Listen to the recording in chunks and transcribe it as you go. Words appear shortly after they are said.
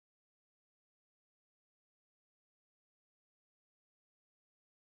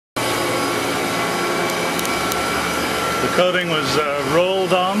coating was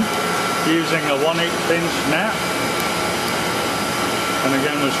rolled on using a 1/8 inch mat, and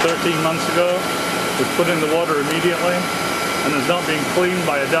again was 13 months ago. Was put in the water immediately and has not been cleaned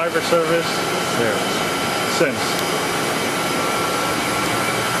by a diver service since.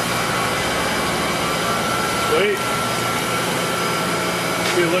 Sweet.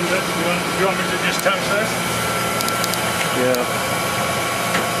 You want me to just touch this? Yeah.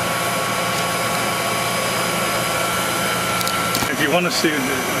 If you want to see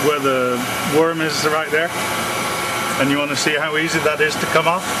where the worm is right there, and you want to see how easy that is to come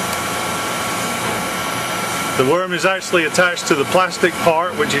off, the worm is actually attached to the plastic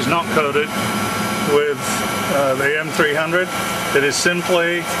part, which is not coated with the M300. It is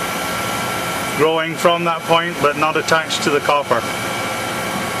simply growing from that point, but not attached to the copper.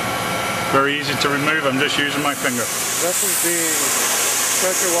 Very easy to remove. I'm just using my finger. Vessel's being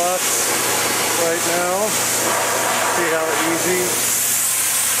pressure washed right now. See how easy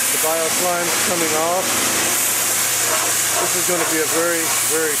the bioslime's coming off. This is going to be a very,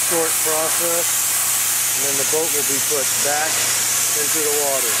 very short process, and then the boat will be put back into the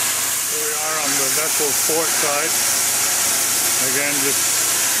water. Here we are on the vessel's port side. Again, just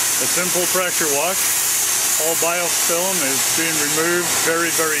a simple pressure wash. All biofilm is being removed very,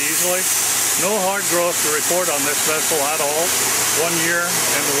 very easily. No hard growth to report on this vessel at all. 1 year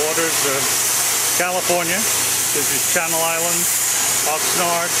in the waters of California. This is Channel Islands,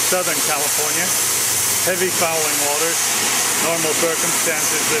 Oxnard, Southern California. Heavy fouling waters. Normal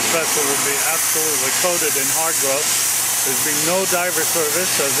circumstances, this vessel would be absolutely coated in hard growth. There's been no diver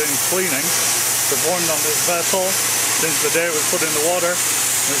service, as in cleaning, performed on this vessel since the day it was put in the water.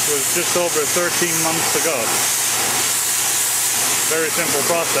 This was just over 13 months ago. Very simple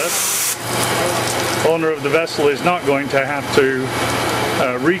process. Owner of the vessel is not going to have to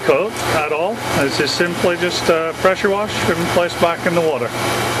recoat at all. This is simply just pressure wash and placed back in the water.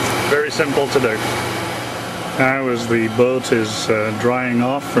 Very simple to do. Now as the boat is drying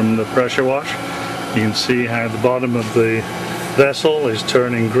off from the pressure wash, you can see how the bottom of the vessel is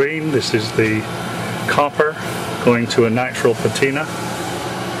turning green. This is the copper going to a natural patina.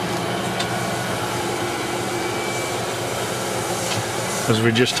 As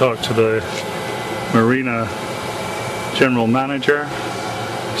we just talked to the Marina general manager,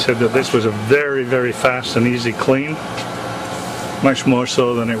 he said that this was a very, very fast and easy clean, much more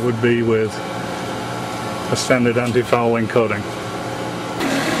so than it would be with a standard anti-fouling coating.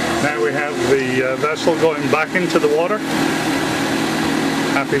 Now we have the vessel going back into the water.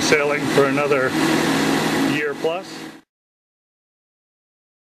 Happy sailing for another year plus.